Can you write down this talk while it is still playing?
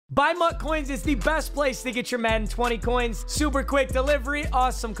Buy Mutt Coins is the best place to get your Madden 20 coins. Super quick delivery,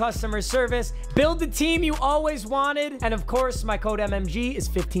 awesome customer service, build the team you always wanted, and of course, my code MMG is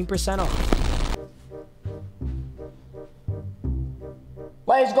 15% off.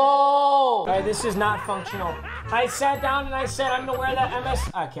 Let's go! All right, this is not functional. I sat down and I said I'm gonna wear that MS.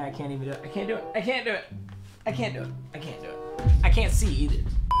 Okay, I can't even do it. I can't do it. I can't do it. I can't do it. I can't do it. I can't see either.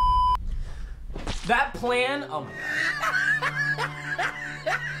 That plan, oh my god.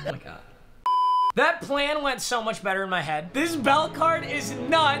 Oh my god. That plan went so much better in my head. This belt card is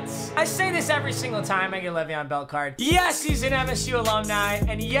nuts. I say this every single time I get Le'Veon belt card. Yes, he's an MSU alumni,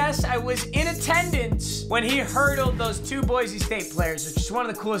 and yes, I was in attendance when he hurdled those two Boise State players, which is one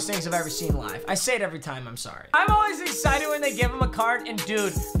of the coolest things I've ever seen live. I say it every time, I'm sorry. I'm always excited when they give him a card, and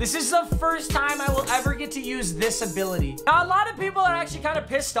dude, this is the first time I will ever get to use this ability. Now, a lot of people are actually kind of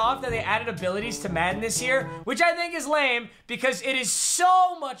pissed off that they added abilities to Madden this year, which I think is lame because it is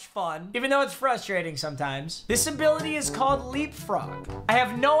so much fun, even though it's frustrating sometimes. This ability is called Leapfrog. I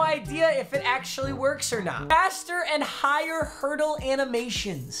have no idea if it actually works or not. Faster and higher hurdle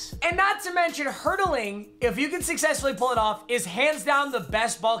animations. And not to mention hurdling, if you can successfully pull it off, is hands down the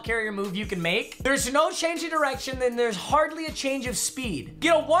best ball carrier move you can make. There's no change in direction, then there's hardly a change of speed.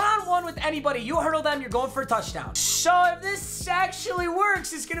 Get a one-on-one with anybody, you hurdle them, you're going for a touchdown. So if this actually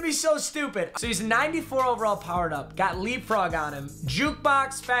works, it's gonna be so stupid. So he's 94 overall powered up, got Leapfrog on him,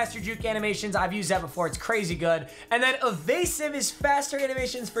 jukebox, faster juke animations, I've used that before, it's crazy good. And then evasive is faster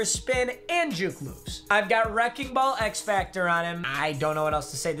animations for spin and juke moves. I've got Wrecking Ball X Factor on him. I don't know what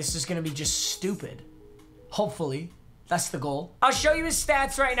else to say. This is gonna be just stupid. Hopefully. That's the goal. I'll show you his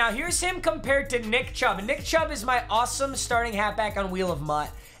stats right now. Here's him compared to Nick Chubb. And Nick Chubb is my awesome starting halfback on Wheel of Mutt.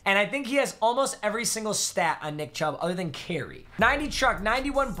 And I think he has almost every single stat on Nick Chubb other than carry. 90 truck,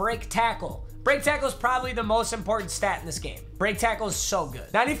 91 break tackle. Break tackle is probably the most important stat in this game. Break tackle is so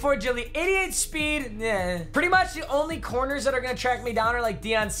good. 94 agility, 88 speed, Pretty much the only corners that are gonna track me down are like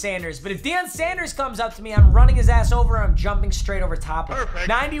Deion Sanders. But if Deion Sanders comes up to me, I'm running his ass over, I'm jumping straight over top of him. Perfect.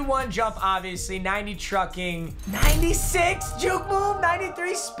 91 jump, obviously, 90 trucking, 96 juke move,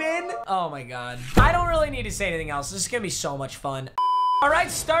 93 spin. Oh my God. I don't really need to say anything else. This is gonna be so much fun. All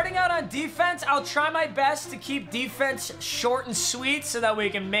right, starting out on defense, I'll try my best to keep defense short and sweet so that we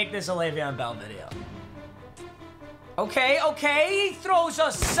can make this a Le'Veon Bell video. Okay, he throws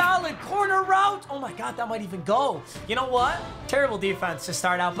a solid corner route. Oh my God, that might even go. You know what? Terrible defense to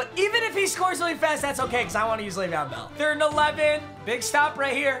start out, but even if he scores really fast, that's okay because I want to use Le'Veon Bell. 3rd and 11, big stop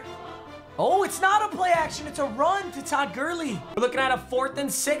right here. Oh, it's not a play action, it's a run to Todd Gurley. We're looking at a 4th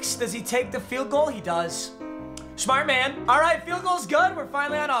and 6. Does he take the field goal? He does. Smart man. All right, field goal's good. We're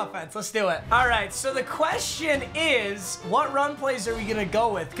finally on offense. Let's do it. All right, so the question is, what run plays are we gonna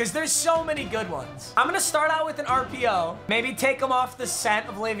go with? Because there's so many good ones. I'm gonna start out with an RPO. Maybe take him off the scent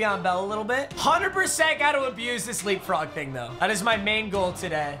of Le'Veon Bell a little bit. 100% got to abuse this leapfrog thing, though. That is my main goal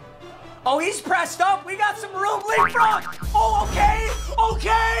today. Oh, he's pressed up. We got some room. Leapfrog. Oh, okay.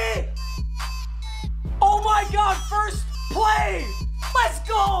 Oh, my God. First play. Let's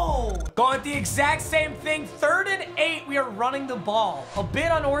go! Going the exact same thing. 3rd and 8, we are running the ball. A bit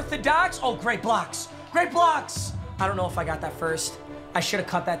unorthodox. Oh, great blocks. Great blocks. I don't know if I got that first. I should have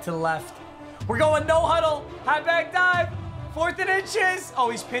cut that to the left. We're going no huddle. High back dive. 4th and inches. Oh,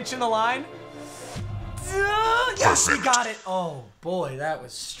 he's pinching the line. Yes, he got it. Oh, boy, that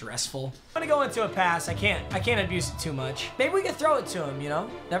was stressful. I'm gonna go into a pass. I can't abuse it too much. Maybe we can throw it to him, you know?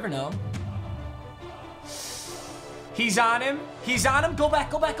 Never know. He's on him. He's on him. Go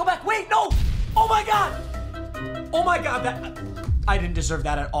back. Wait, no. Oh, my God. Oh, my God. I didn't deserve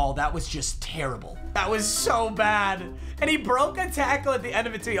that at all. That was just terrible. That was so bad. And he broke a tackle at the end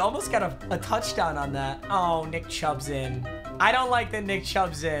of it, too. He almost got a touchdown on that. Oh, Nick Chubb's in. I don't like that Nick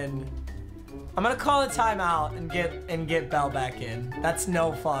Chubb's in. I'm going to call a timeout and get Bell back in. That's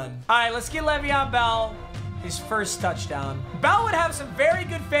no fun. All right, let's get Le'Veon Bell his first touchdown. Bell would have some very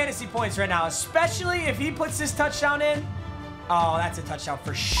good fantasy points right now, especially if he puts this touchdown in. Oh, that's a touchdown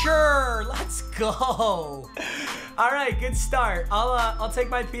for sure. Let's go. All right, good start. I'll take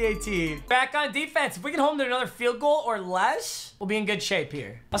my PAT. Back on defense. If we can hold him to another field goal or less, we'll be in good shape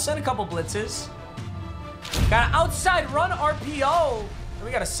here. I'll send a couple blitzes. Got an outside run RPO. And we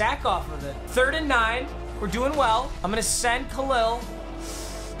got a sack off of it. 3rd and 9. We're doing well. I'm gonna send Khalil.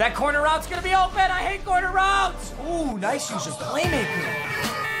 That corner route's gonna be open. I hate corner routes. Ooh, nice use of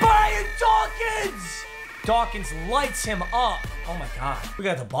playmaker. Brian Dawkins! Dawkins lights him up. Oh my God. We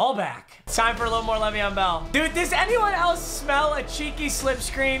got the ball back. Time for a little more Le'Veon Bell. Dude, does anyone else smell a cheeky slip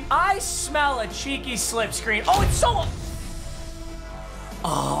screen? I smell a cheeky slip screen. Oh, it's so...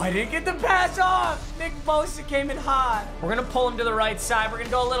 Oh, I didn't get the pass off. Nick Bosa came in hot. We're going to pull him to the right side. We're going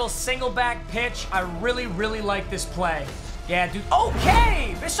to go a little single back pitch. I really, really like this play. Yeah, dude.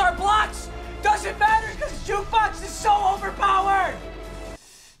 Okay. Miss our blocks. Doesn't matter because Jukebox is so overpowered.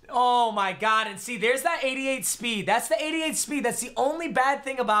 Oh my God. And see, there's that 88 speed. That's the 88 speed. That's the only bad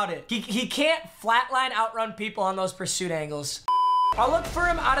thing about it. He can't flatline outrun people on those pursuit angles. I'll look for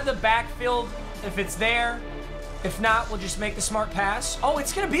him out of the backfield if it's there. If not, we'll just make the smart pass. Oh,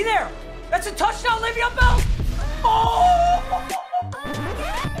 it's gonna be there. That's a touchdown, Le'Veon Bell. Oh!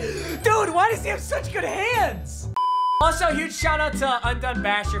 Dude, why does he have such good hands? Also, huge shout out to Undone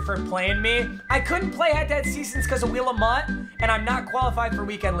Basher for playing me. I couldn't play head-to-head seasons because of Wheel of Mutt, and I'm not qualified for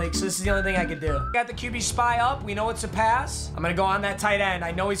weekend league, so this is the only thing I can do. Got the QB spy up. We know it's a pass. I'm gonna go on that tight end. I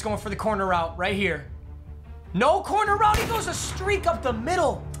know he's going for the corner route right here. No corner route. He goes a streak up the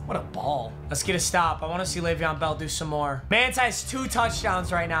middle. What a ball. Let's get a stop. I want to see Le'Veon Bell do some more. Manti has 2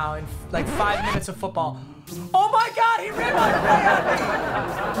 touchdowns right now in like 5 minutes of football. Oh my God, he ran my play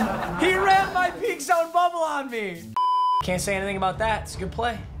on me. He ran my peak zone bubble on me. Can't say anything about that. It's a good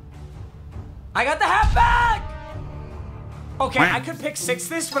play. I got the halfback. Okay, I could pick 6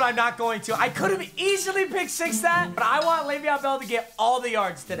 this, but I'm not going to. I could have easily picked 6 that, but I want Le'Veon Bell to get all the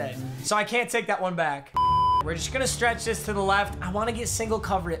yards today. So I can't take that one back. We're just gonna stretch this to the left. I want to get single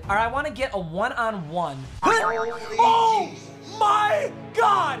coverage, or I want to get a one-on-one. Oh my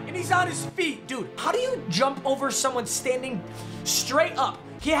God! And he's on his feet. Dude, how do you jump over someone standing straight up?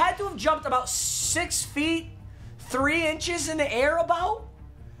 He had to have jumped about 6 feet, 3 inches in the air about.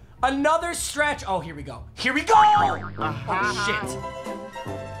 Another stretch. Oh, here we go. Here we go! Oh, shit.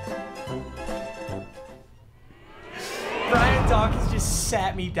 Brian Dawkins just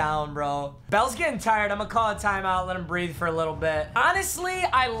sat me down, bro. Bell's getting tired. I'm gonna call a timeout, let him breathe for a little bit. Honestly,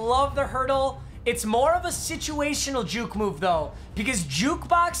 I love the hurdle. It's more of a situational juke move, though, because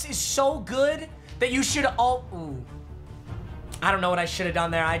Jukebox is so good that you should all... Ooh. I don't know what I should have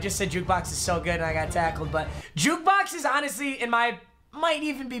done there. I just said Jukebox is so good and I got tackled, but Jukebox is honestly, in my... might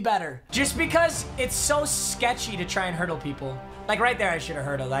even be better. Just because it's so sketchy to try and hurdle people. Like right there, I should have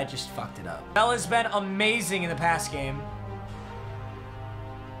hurdled. I just fucked it up. Bell has been amazing in the pass game.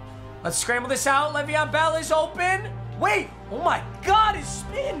 Let's scramble this out. Le'Veon Bell is open. Wait. Oh my God, his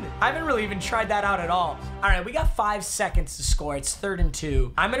spin. I haven't really even tried that out at all. All right, we got 5 seconds to score. It's 3rd and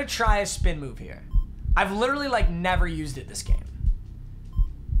 2. I'm going to try a spin move here. I've literally like never used it this game.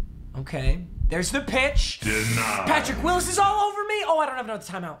 Okay. There's the pitch. Denied. Patrick Willis is all over me. Oh, I don't have another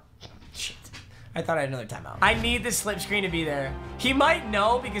timeout. Shit. I thought I had another timeout. I need the slip screen to be there. He might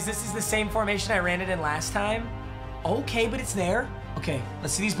know because this is the same formation I ran it in last time. Okay, but it's there. Okay,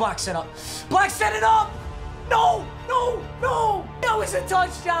 let's see these blocks set up. Blocks set it up! No! No! No! That was a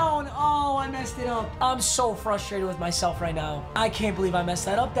touchdown! Oh, I messed it up. I'm so frustrated with myself right now. I can't believe I messed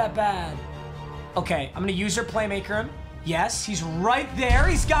that up that bad. Okay, I'm gonna user playmaker him. Yes, he's right there.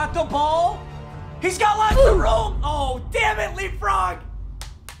 He's got the ball. He's got lots of room. Oh, damn it, Leapfrog.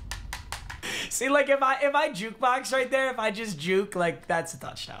 See, like, if I jukebox right there, if I just juke, like, that's a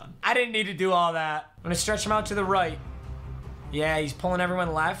touchdown. I didn't need to do all that. I'm gonna stretch him out to the right. Yeah, he's pulling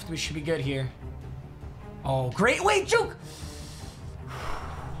everyone left. We should be good here. Oh, great. Wait, juke.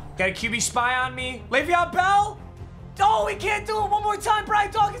 Got a QB spy on me. Le'Veon Bell. Oh, we can't do it one more time.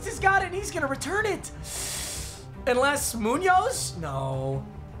 Brian Dawkins has got it, and he's gonna return it. Unless Munoz? No.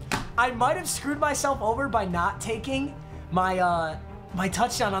 I might have screwed myself over by not taking my, my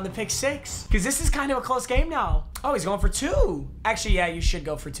touchdown on the pick 6. Because this is kind of a close game now. Oh, he's going for 2. Actually, yeah, you should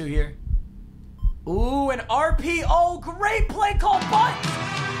go for 2 here. Ooh, an RPO. Great play call, but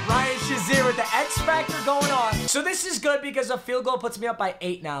Ryan Shazier with the X factor going on. So this is good because a field goal puts me up by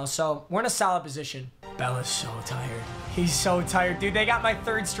 8 now. So we're in a solid position. Bell is so tired. He's so tired. Dude, they got my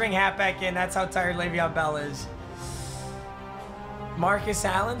 3rd string halfback in. That's how tired Le'Veon Bell is. Marcus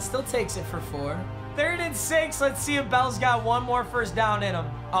Allen still takes it for 4. 3rd and 6. Let's see if Bell's got one more first down in him.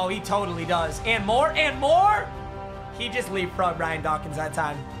 Oh, he totally does. And more, and more. He just leapfrogged Brian Dawkins that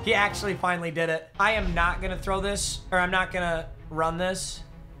time. He actually finally did it. I am not going to throw this, or I'm not going to run this.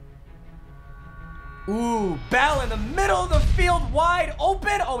 Ooh, Bell in the middle of the field, wide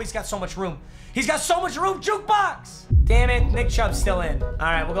open. Oh, he's got so much room. He's got so much room. Jukebox. Damn it, Nick Chubb's still in. All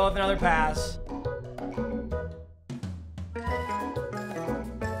right, we'll go with another pass.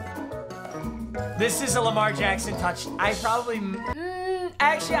 This is a Lamar Jackson touch. I probably...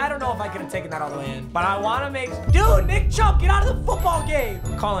 actually, I don't know if I could have taken that all the way in. But I want to make... Dude, Nick Chubb, get out of the football game.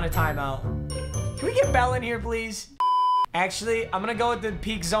 I'm calling a timeout. Can we get Bell in here, please? Actually, I'm going to go with the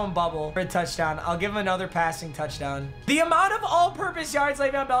peak zone bubble for a touchdown. I'll give him another passing touchdown. The amount of all-purpose yards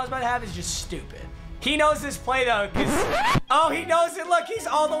Le'Veon Bell is about to have is just stupid. He knows this play, though, because... Oh, he knows it. Look, he's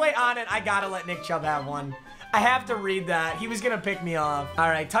all the way on it. I gotta let Nick Chubb have one. I have to read that. He was gonna pick me off. All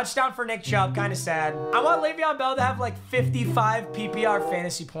right, touchdown for Nick Chubb. Kind of sad. I want Le'Veon Bell to have like 55 PPR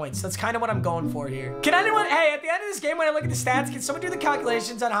fantasy points. That's kind of what I'm going for here. Can anyone, hey, at the end of this game, when I look at the stats, can someone do the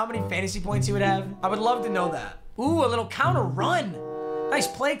calculations on how many fantasy points he would have? I would love to know that. Ooh, a little counter run. Nice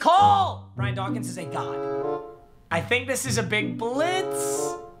play call. Brian Dawkins is a god. I think this is a big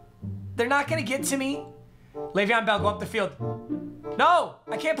blitz. They're not gonna get to me. Le'Veon Bell, go up the field. No,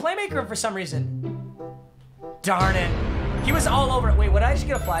 I can't playmaker him for some reason. Darn it. He was all over it. Wait, what did I just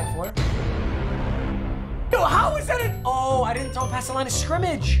get a flag for? Yo, how is that an... Oh, I didn't throw past the line of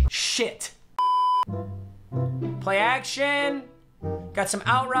scrimmage. Shit. Play action. Got some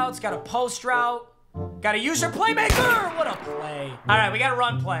out routes. Got a post route. Got a user playmaker. What a play. All right, we got a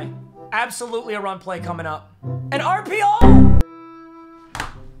run play. Absolutely a run play coming up. An RPO.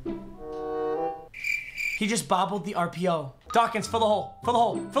 He just bobbled the RPO. Dawkins, for the hole. For the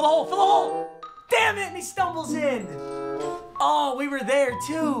hole. For the hole. For the hole. Damn it, and he stumbles in. Oh, we were there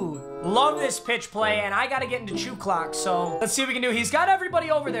too. Love this pitch play, and I gotta get into chew clock, so let's see what we can do. He's got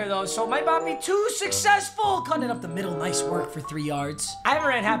everybody over there, though, so it might not be too successful. Cutting it up the middle, nice work for 3 yards. I haven't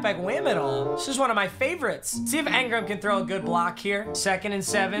ran halfback wham at all. This is one of my favorites. See if Engram can throw a good block here. 2nd and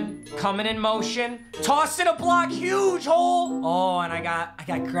 7, coming in motion. Tossing a block, huge hole. Oh, and I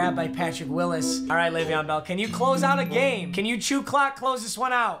got grabbed by Patrick Willis. All right, Le'Veon Bell, can you close out a game? Can you chew clock close this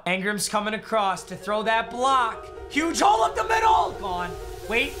one out? Engram's coming across to throw that block. Huge hole up the middle. Gone.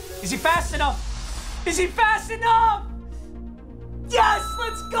 Wait, is he fast enough? Is he fast enough? Yes,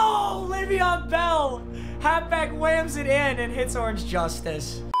 let's go! Le'Veon Bell. Halfback whams it in and hits Orange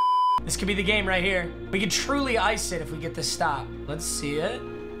Justice. This could be the game right here. We could truly ice it if we get this stop. Let's see it.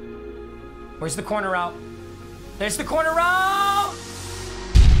 Where's the corner route? There's the corner route!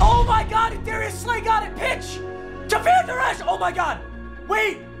 Oh my God, Darius Slay got it. Pitch to Van Der Esch. Oh my God.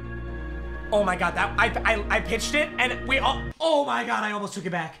 Wait. Oh my God, that I pitched it and we all, oh my God, I almost took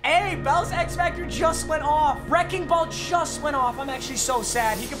it back. Hey, Bell's X Factor just went off. Wrecking Ball just went off. I'm actually so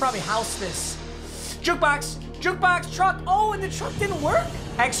sad. He could probably house this. Jukebox, truck. Oh, and the truck didn't work.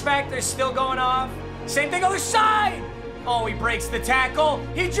 X Factor's still going off. Same thing other side. Oh, he breaks the tackle.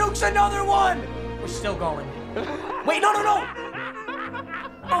 He jukes another one. We're still going. Wait, no.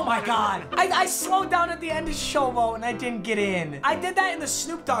 Oh my God. I slowed down at the end of Showboat and I didn't get in. I did that in the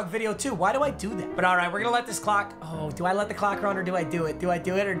Snoop Dogg video too. Why do I do that? But all right, we're gonna let this clock. Oh, do I let the clock run or do I do it? Do I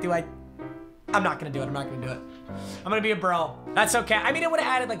do it or do I? I'm not gonna do it. I'm not gonna do it. I'm gonna be a bro. That's okay. I mean, it would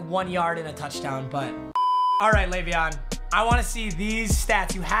have added like 1 yard and a touchdown, but. All right, Le'Veon. I want to see these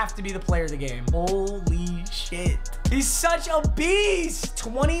stats. You have to be the player of the game. Holy shit. He's such a beast.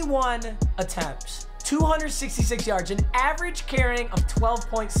 21 attempts. 266 yards, an average carrying of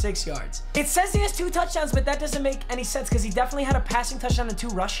 12.6 yards. It says he has 2 touchdowns, but that doesn't make any sense because he definitely had a passing touchdown and 2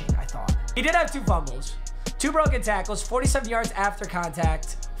 rushing, I thought. He did have 2 fumbles, 2 broken tackles, 47 yards after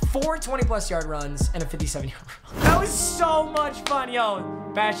contact, 4 20-plus yard runs, and a 57-yard run. That was so much fun, yo.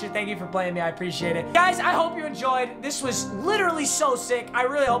 Basher, thank you for playing me. I appreciate it. Guys, I hope you enjoyed. This was literally so sick. I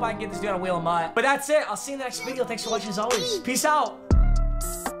really hope I can get this dude on Wheel of Mutt. But that's it. I'll see you in the next video. Thanks for watching as always. Peace out.